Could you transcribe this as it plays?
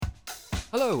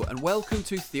Hello and welcome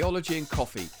to Theology and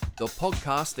Coffee, the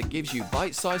podcast that gives you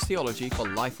bite-sized theology for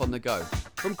life on the go.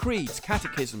 From creeds,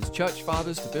 catechisms, church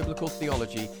fathers to biblical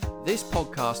theology, this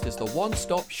podcast is the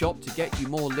one-stop shop to get you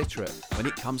more literate when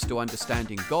it comes to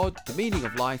understanding God, the meaning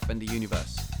of life and the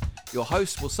universe. Your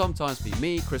host will sometimes be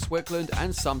me, Chris Wickland,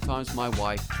 and sometimes my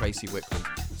wife, Tracy Wickland.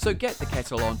 So get the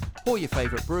kettle on, pour your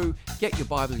favourite brew, get your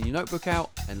Bible and your notebook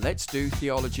out, and let's do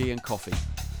Theology and Coffee.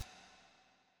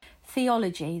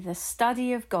 Theology, the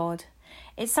study of God.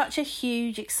 It's such a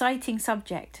huge, exciting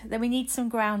subject that we need some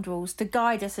ground rules to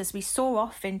guide us as we soar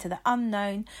off into the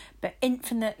unknown, but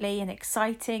infinitely and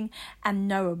exciting and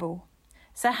knowable.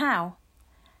 So how?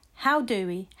 How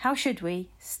should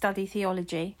we study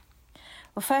theology?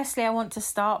 Well, firstly, I want to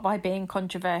start by being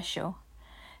controversial.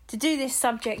 To do this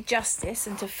subject justice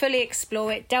and to fully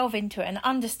explore it, delve into it and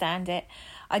understand it,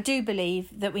 I do believe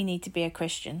that we need to be a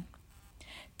Christian.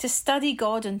 To study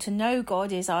God and to know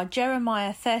God is our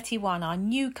Jeremiah 31, our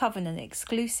new covenant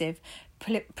exclusive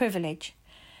privilege.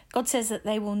 God says that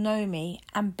they will know me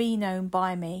and be known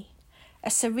by me.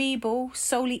 A cerebral,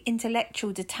 solely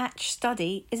intellectual, detached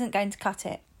study isn't going to cut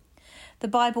it. The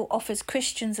Bible offers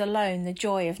Christians alone the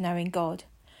joy of knowing God.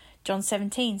 John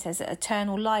 17 says that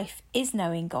eternal life is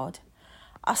knowing God.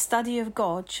 Our study of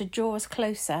God should draw us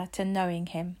closer to knowing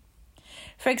him.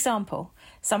 For example,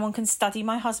 someone can study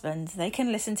my husband, they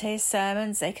can listen to his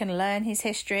sermons, they can learn his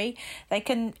history, they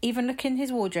can even look in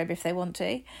his wardrobe if they want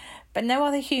to, but no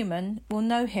other human will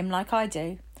know him like I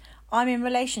do. I'm in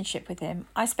relationship with him,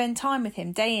 I spend time with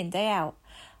him day in, day out.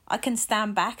 I can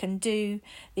stand back and do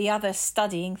the other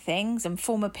studying things and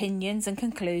form opinions and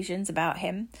conclusions about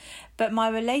him, but my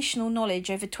relational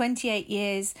knowledge over 28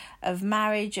 years of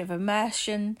marriage, of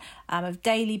immersion, of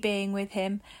daily being with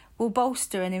him, will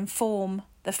bolster and inform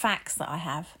the facts that I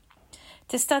have.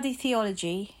 To study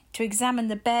theology, to examine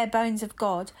the bare bones of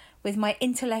God with my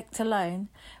intellect alone,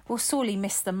 will sorely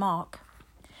miss the mark.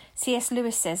 C.S.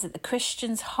 Lewis says that the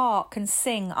Christian's heart can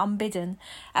sing unbidden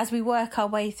as we work our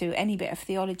way through any bit of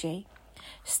theology.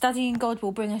 Studying God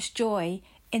will bring us joy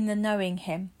in the knowing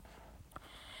him.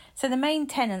 So the main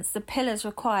tenets, the pillars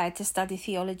required to study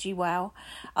theology well,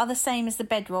 are the same as the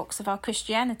bedrocks of our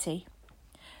Christianity.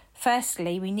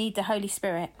 Firstly, we need the Holy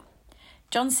Spirit.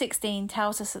 John 16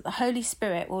 tells us that the Holy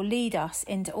Spirit will lead us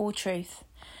into all truth.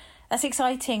 That's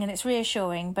exciting and it's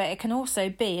reassuring, but it can also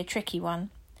be a tricky one.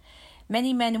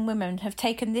 Many men and women have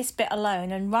taken this bit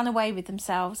alone and run away with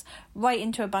themselves right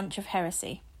into a bunch of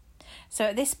heresy. So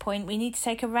at this point, we need to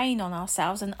take a rein on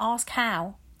ourselves and ask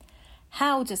how.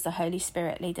 How does the Holy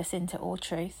Spirit lead us into all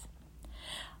truth?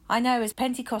 I know as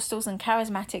Pentecostals and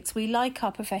Charismatics, we like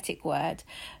our prophetic word.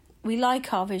 We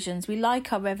like our visions, we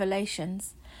like our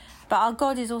revelations, but our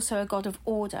God is also a God of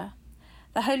order.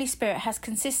 The Holy Spirit has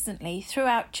consistently,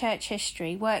 throughout church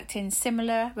history, worked in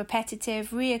similar, repetitive,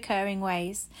 reoccurring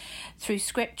ways, through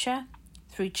scripture,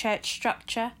 through church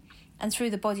structure, and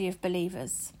through the body of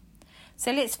believers.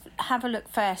 So let's have a look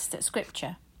first at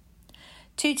scripture.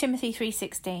 2 Timothy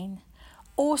 3:16.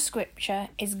 All scripture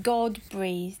is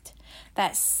God-breathed.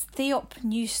 That's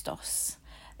theopneustos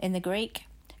in the Greek.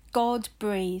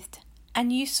 God-breathed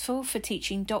and useful for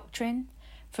teaching doctrine,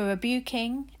 for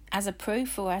rebuking as a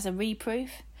proof or as a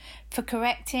reproof, for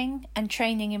correcting and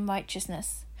training in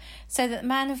righteousness, so that the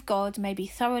man of God may be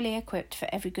thoroughly equipped for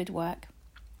every good work.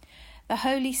 The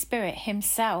Holy Spirit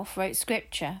himself wrote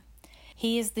scripture.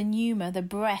 He is the pneuma, the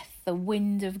breath, the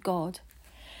wind of God.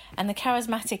 And the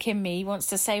charismatic in me wants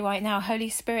to say right now, Holy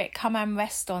Spirit, come and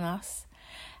rest on us.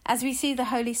 As we see the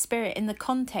Holy Spirit in the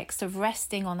context of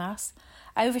resting on us,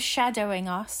 overshadowing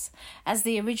us as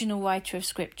the original writer of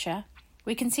scripture,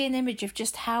 we can see an image of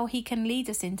just how he can lead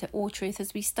us into all truth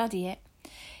as we study it.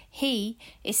 He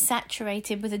is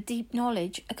saturated with a deep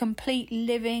knowledge, a complete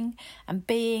living and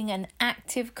being, an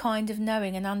active kind of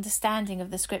knowing and understanding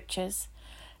of the scriptures.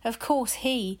 Of course,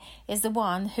 he is the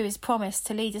one who is promised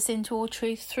to lead us into all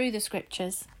truth through the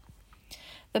scriptures.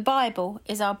 The Bible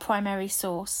is our primary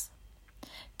source.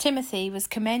 Timothy was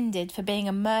commended for being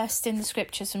immersed in the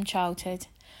scriptures from childhood,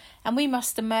 and we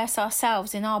must immerse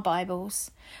ourselves in our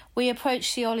Bibles. We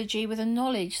approach theology with a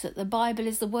knowledge that the Bible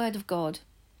is the Word of God.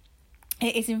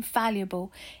 It is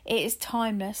infallible, it is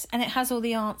timeless, and it has all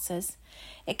the answers.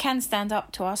 It can stand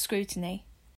up to our scrutiny.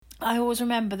 I always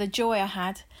remember the joy I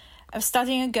had of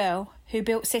studying a girl who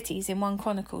built cities in 1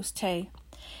 Chronicles 2.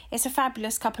 It's a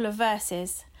fabulous couple of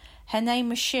verses. Her name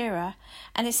was Shira,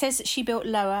 and it says that she built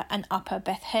Lower and Upper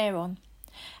Beth Horon.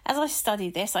 As I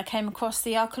studied this, I came across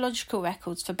the archaeological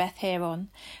records for Beth Horon,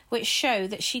 which show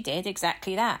that she did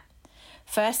exactly that.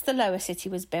 First, the lower city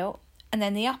was built, and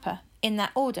then the upper. In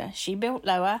that order, she built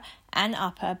Lower and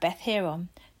Upper Beth Horon,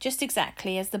 just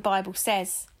exactly as the Bible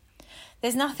says.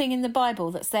 There's nothing in the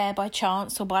Bible that's there by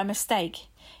chance or by mistake,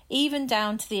 even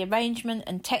down to the arrangement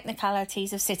and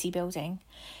technicalities of city building.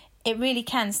 It really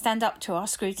can stand up to our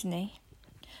scrutiny.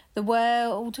 The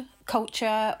world,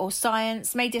 culture, or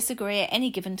science may disagree at any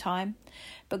given time,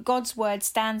 but God's word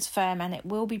stands firm and it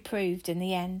will be proved in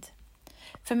the end.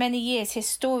 For many years,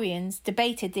 historians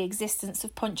debated the existence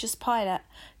of Pontius Pilate,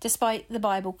 despite the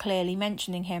Bible clearly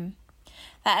mentioning him.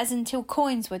 That is until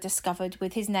coins were discovered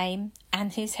with his name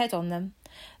and his head on them.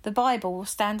 The Bible will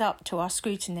stand up to our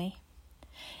scrutiny.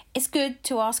 It's good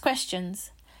to ask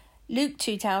questions. Luke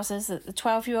 2 tells us that the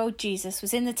 12-year-old Jesus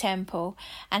was in the temple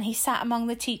and he sat among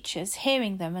the teachers,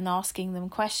 hearing them and asking them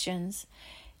questions.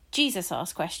 Jesus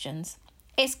asked questions.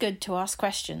 It's good to ask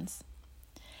questions.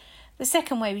 The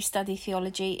second way we study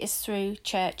theology is through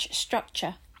church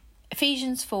structure.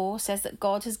 Ephesians 4 says that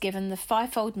God has given the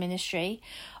fivefold ministry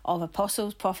of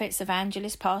apostles, prophets,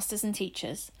 evangelists, pastors and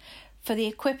teachers for the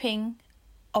equipping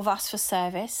of us for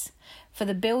service, for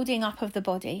the building up of the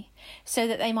body, so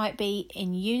that they might be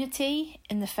in unity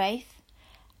in the faith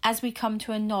as we come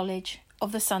to a knowledge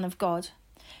of the Son of God.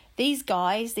 These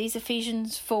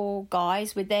Ephesians 4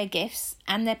 guys with their gifts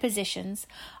and their positions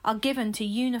are given to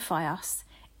unify us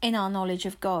in our knowledge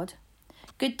of God.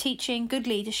 Good teaching, good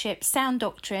leadership, sound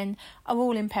doctrine are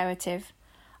all imperative.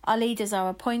 Our leaders are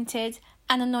appointed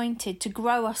and anointed to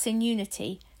grow us in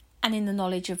unity and in the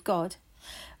knowledge of God.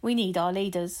 We need our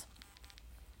leaders.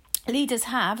 Leaders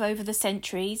have, over the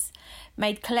centuries,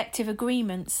 made collective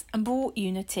agreements and brought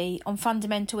unity on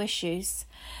fundamental issues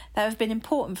that have been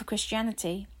important for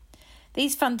Christianity.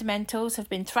 These fundamentals have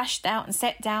been thrashed out and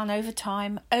set down over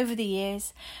time, over the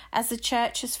years, as the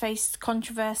church has faced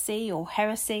controversy or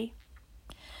heresy.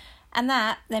 And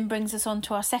that then brings us on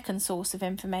to our second source of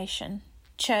information,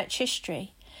 church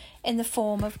history, in the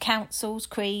form of councils,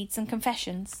 creeds and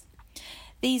confessions.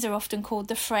 These are often called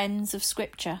the friends of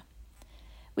Scripture.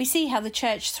 We see how the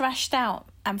church thrashed out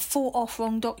and fought off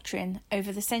wrong doctrine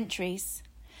over the centuries.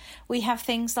 We have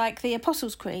things like the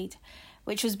Apostles' Creed,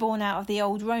 which was born out of the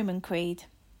old Roman Creed.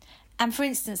 And for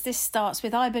instance, this starts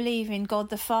with, I believe in God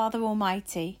the Father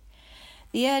Almighty.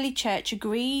 The early church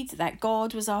agreed that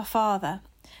God was our Father.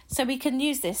 So we can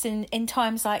use this in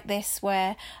times like this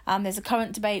where there's a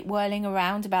current debate whirling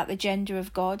around about the gender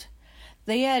of God.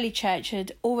 The early church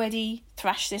had already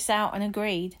thrashed this out and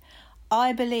agreed.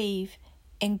 I believe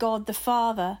in God the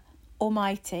Father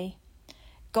Almighty.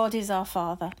 God is our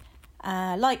Father.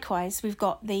 Likewise, we've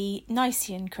got the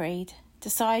Nicene Creed,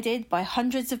 decided by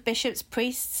hundreds of bishops,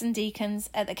 priests and deacons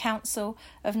at the Council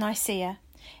of Nicaea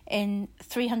in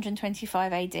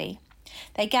 325 AD.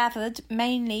 They gathered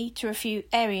mainly to refute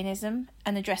Arianism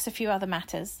and address a few other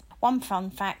matters. One fun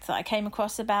fact that I came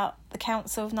across about the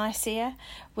Council of Nicaea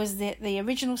was that the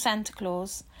original Santa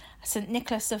Claus, St.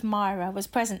 Nicholas of Myra, was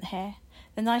present here.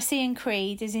 The Nicene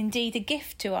Creed is indeed a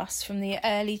gift to us from the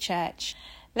early church.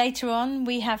 Later on,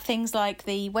 we have things like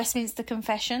the Westminster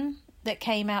Confession that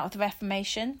came out of the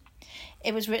Reformation.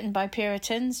 It was written by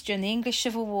Puritans during the English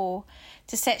Civil War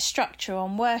to set structure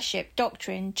on worship,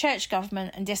 doctrine, church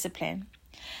government and discipline.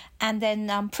 And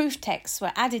then proof texts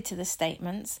were added to the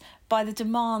statements by the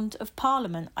demand of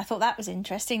Parliament. I thought that was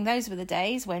interesting. Those were the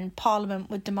days when Parliament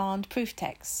would demand proof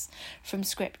texts from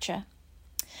Scripture.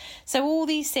 So all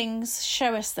these things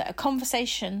show us that a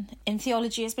conversation in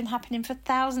theology has been happening for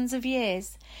thousands of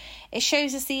years. It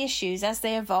shows us the issues as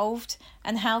they evolved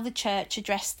and how the church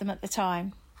addressed them at the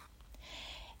time.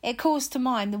 It calls to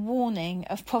mind the warning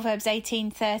of Proverbs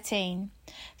 18:13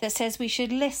 that says we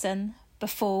should listen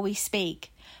before we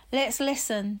speak. Let's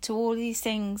listen to all these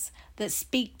things that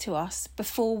speak to us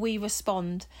before we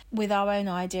respond with our own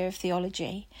idea of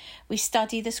theology. We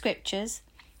study the Scriptures.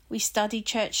 We study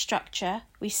church structure,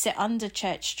 we sit under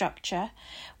church structure,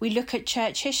 we look at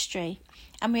church history,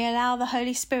 and we allow the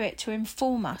Holy Spirit to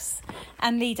inform us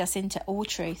and lead us into all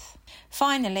truth.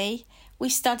 Finally, we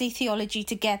study theology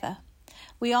together.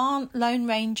 We aren't Lone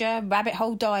Ranger, rabbit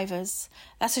hole divers.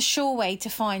 That's a sure way to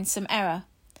find some error.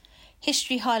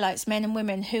 History highlights men and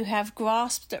women who have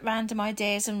grasped at random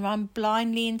ideas and run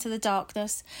blindly into the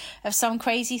darkness of some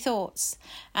crazy thoughts,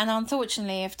 and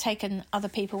unfortunately have taken other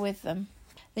people with them.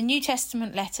 The New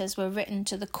Testament letters were written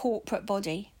to the corporate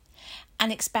body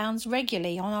and expounds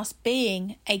regularly on us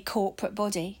being a corporate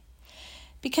body.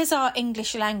 Because our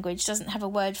English language doesn't have a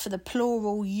word for the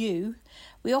plural you,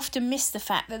 we often miss the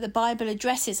fact that the Bible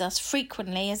addresses us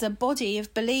frequently as a body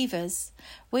of believers.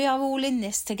 We are all in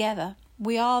this together.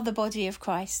 We are the body of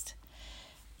Christ.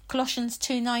 Colossians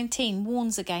 2:19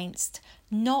 warns against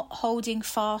not holding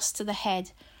fast to the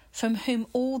head, from whom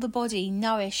all the body,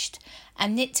 nourished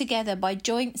and knit together by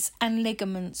joints and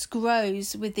ligaments,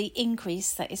 grows with the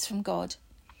increase that is from God.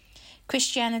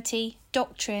 Christianity,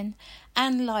 doctrine,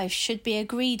 and life should be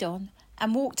agreed on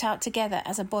and walked out together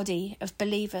as a body of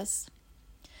believers.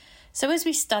 So as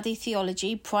we study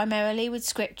theology primarily with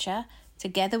Scripture,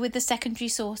 together with the secondary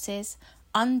sources,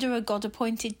 under a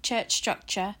God-appointed church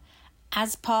structure,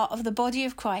 as part of the body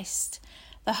of Christ,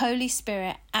 the Holy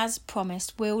Spirit, as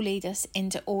promised, will lead us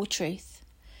into all truth.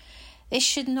 This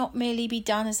should not merely be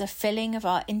done as a filling of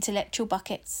our intellectual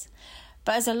buckets,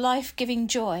 but as a life-giving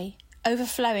joy,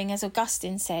 overflowing, as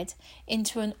Augustine said,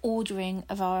 into an ordering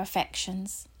of our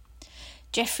affections.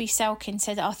 Geoffrey Selkin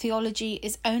said our theology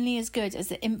is only as good as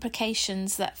the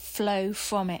implications that flow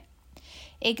from it.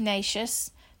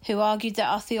 Ignatius, who argued that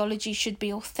our theology should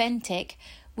be authentic,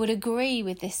 would agree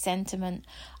with this sentiment.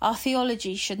 Our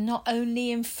theology should not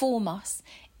only inform us,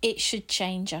 it should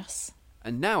change us.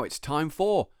 And now it's time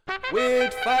for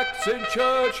Weird Facts in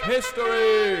Church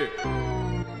History!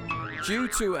 Due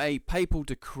to a papal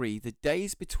decree, the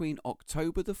days between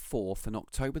October the 4th and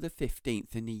October the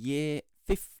 15th in the year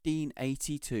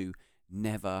 1582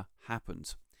 never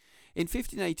happened. In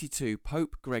 1582,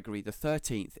 Pope Gregory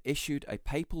XIII issued a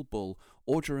papal bull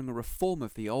ordering a reform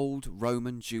of the old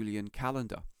Roman Julian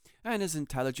calendar. And as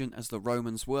intelligent as the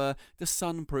Romans were, the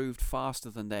sun proved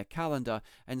faster than their calendar,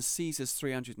 and Caesar's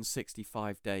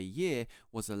 365-day year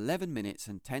was 11 minutes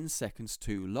and 10 seconds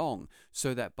too long,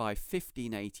 so that by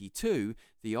 1582,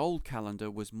 the old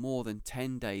calendar was more than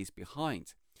 10 days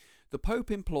behind. The Pope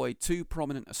employed two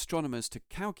prominent astronomers to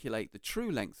calculate the true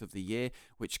length of the year,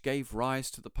 which gave rise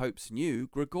to the Pope's new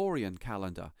Gregorian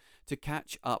calendar. To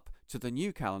catch up to the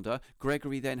new calendar,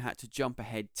 Gregory then had to jump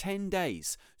ahead 10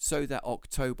 days, so that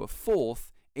October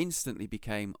 4th instantly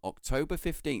became October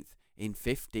 15th in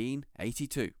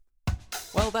 1582.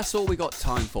 Well, that's all we got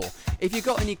time for. If you've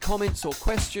got any comments or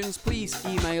questions, please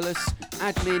email us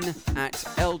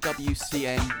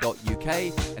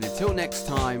admin@lwcn.uk. And until next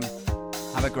time,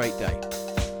 have a great day.